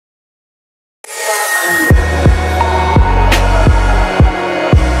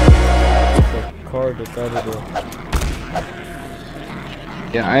out of there.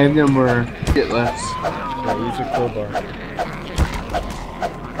 Yeah, I have no more shit left. Yeah, use your crowbar.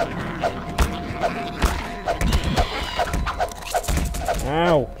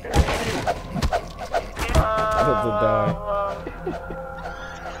 Ow! I'm about to die.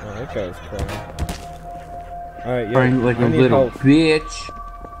 Oh, that guy's crying. Alright, yo, Crying like a little bitch.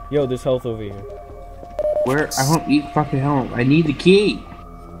 Yo, there's health over here. Where? I don't need fucking help. I need the key.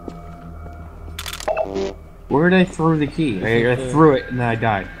 Where did I throw the key? I threw it and then I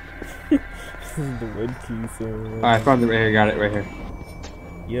died. This is the red key, so... Oh, I found it right here. Got it right here.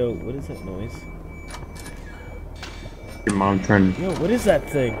 Yo, what is that noise? Your mom turned. Yo, what is that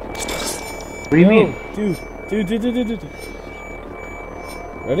thing? What do you mean? Dude.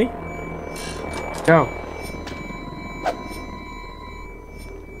 Ready? Go.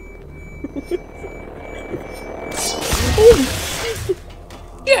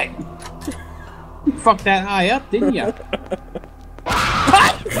 Yeah. You fucked that high up, didn't ya?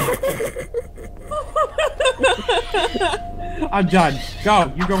 I'm done.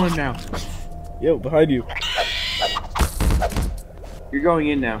 Go. You're going now. Yo, behind you. You're going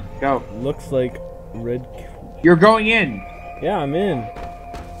in now. Go. Looks like red. You're going in. Yeah, I'm in.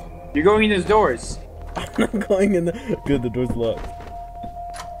 You're going in those doors. I'm not going in the. Good, the door's locked.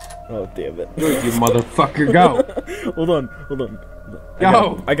 Oh, damn it. You motherfucker, go. Hold on.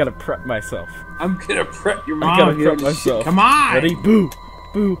 Go. I gotta prep myself. I'm gonna prep your mom. I gotta prep myself. Come on. Ready? Boo.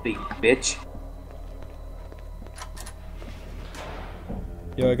 Boo. Big bitch.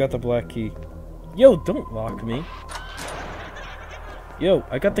 Yo, I got the black key. Yo, don't lock me. Yo,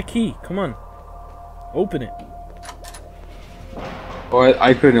 I got the key. Come on. Open it. Oh,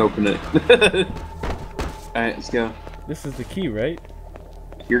 I couldn't open it. Alright, let's go. This is the key, right?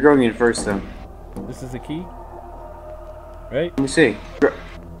 You're going in first, though. This is the key? Right? Let me see.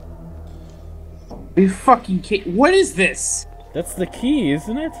 You fucking kid. What is this? That's the key,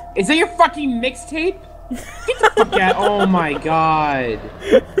 isn't it? Is that your fucking mixtape? Get the fuck out. Oh my god.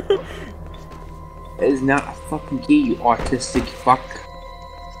 That is not a fucking key, you autistic fuck.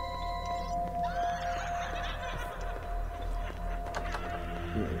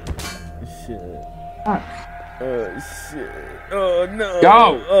 Shit. Fuck. Oh shit. Oh no.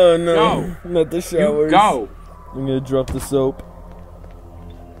 Go. Oh no. Go. Not the showers. You go. I'm gonna drop the soap.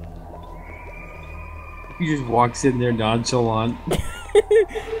 He just walks in there nonchalant.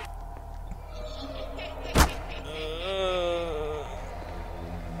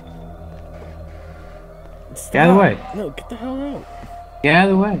 Get out of the way. No, get the hell out. Get out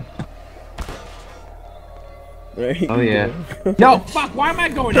of the way. There Oh yeah. go. No, fuck, why am I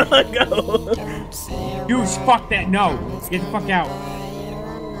going in? Go. You fuck that, no. Get the fuck out.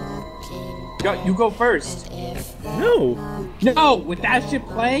 Go, you go first. No. No, with that shit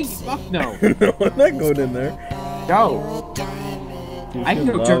playing? Fuck no. No, I'm not going in there. Go. Dude, I can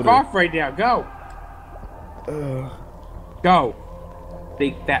go jerk off right now. Go. Go.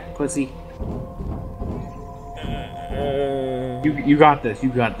 Big fat pussy. You got this. You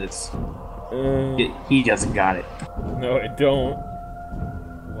got this. He doesn't got it. No, I don't.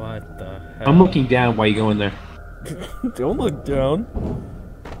 What the hell? I'm looking down while you go in there. Don't look down.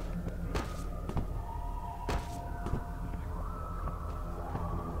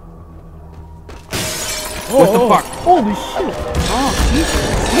 What the fuck? Holy shit! Oh,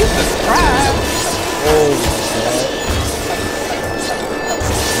 Jesus Christ! Oh my god.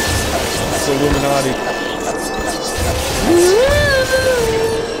 It's Illuminati.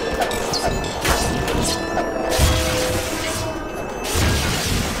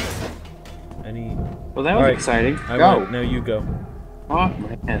 Well, that was exciting. Go. Right, now you go. Oh,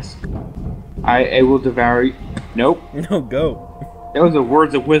 my ass. I will devour you. Nope. No, go. That was the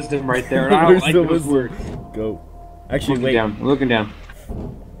words of wisdom right there. And I don't like those words. Go. Actually, wait. I'm looking down.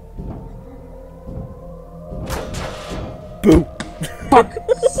 Boo. Fuck.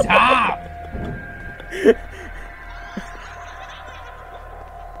 Stop.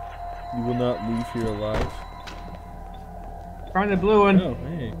 You will not leave here alive. Find the blue one. Oh,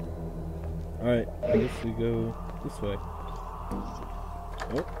 hey. Alright, I guess we go this way.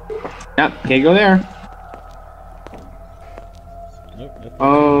 Oh. Yep, can't go there. Nope,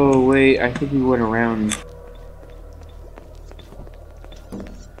 oh, wait, I think we went around.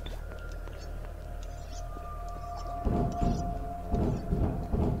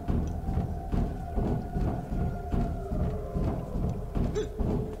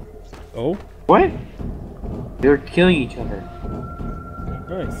 Oh? What? They're killing each other.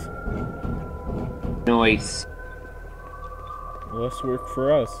 Nice. Nice. Less work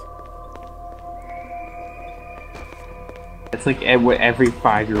for us. That's like what every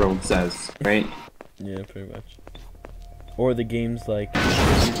 5-year-old says, right? Yeah, pretty much. Or the game's like,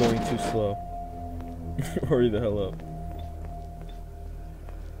 you're going too slow. Hurry the hell up.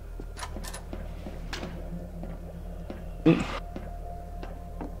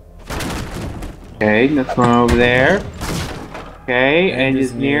 Okay, let's run over there. Okay, end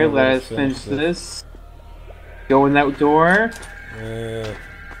is near. Let us finish this. Go in that door.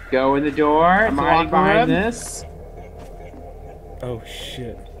 Go in the door. I'm hiding behind this. Oh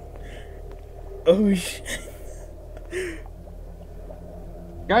shit. Oh shit.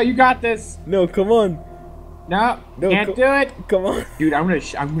 Go, you got this. No, come on. No, can't do it. Come on. Dude, I'm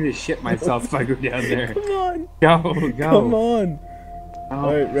gonna shit myself if I go down there. Come on. Go. Come on. Oh,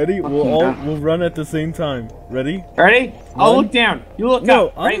 alright, ready? We'll run at the same time. Ready? Ready? I'll look down. You look up.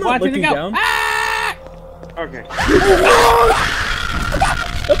 No, I'm not looking down. Ah! Okay.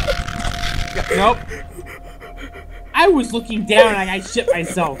 Nope. I was looking down and I shit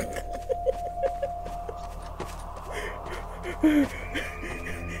myself.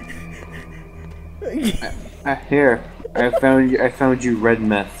 Here, I found you red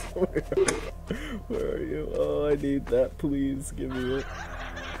meth. Where are you? Oh, I need that. Please give me it.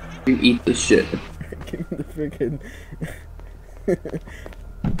 You eat this shit. Give me the freaking.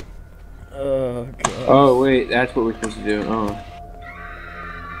 Oh god. Oh wait, that's what we're supposed to do. Oh.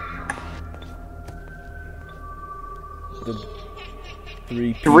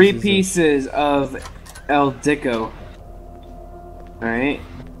 The three pieces of El Dico. Alright.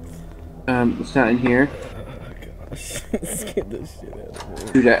 It's not in here. Oh gosh. Scared the shit out of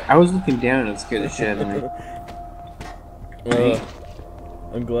me. Dude, I was looking down and it scared the shit out of me.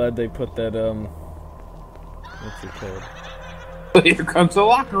 I'm glad they put that, what's it called? Here comes the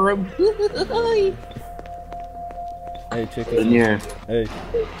locker room. Hey, check this out. Yeah. Hey.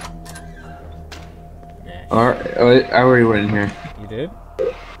 Alright, I already went in here. You did?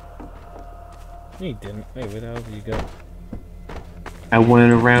 No, you didn't. Wait, where the hell did you go? I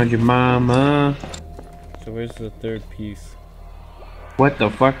went around your mama. So where's the third piece? What the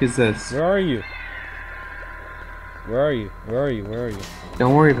fuck is this? Where are you? Where are you? Where are you? Where are you?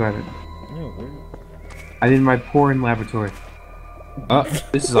 Don't worry about it. No, where? I'm in my porn laboratory. Oh,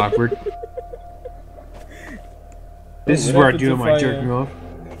 this is awkward. This is where I do my jerking off.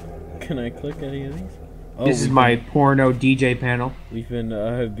 Can I click any of these? Oh, this is my porno DJ panel. We've been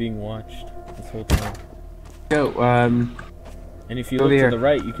being watched this whole time. Go, and if you look to the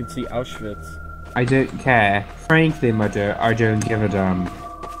right, you can see Auschwitz. I don't care. Frankly, mother, I don't give a damn.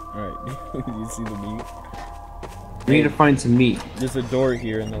 Alright, you see the meat? We need to find some meat. There's a door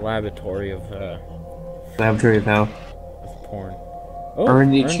here in the laboratory of, Laboratory of hell. Of porn. Oh,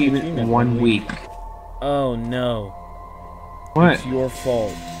 earn the achievement in 1 week. Oh no. What? It's your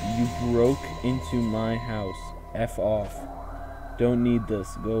fault. You broke into my house. F off. Don't need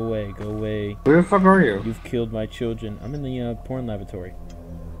this. Go away. Go away. Where the fuck are you? You've killed my children. I'm in the porn laboratory.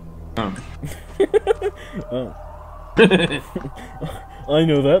 Oh. Oh. I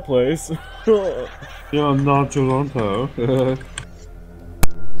know that place. Yeah, I'm not Toronto. You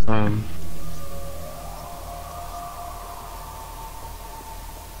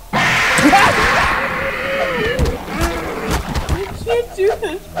can't do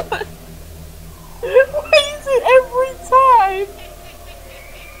this. Why is it every time?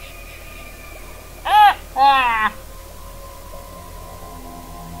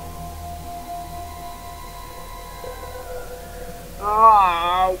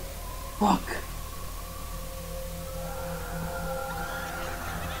 Oh, fuck.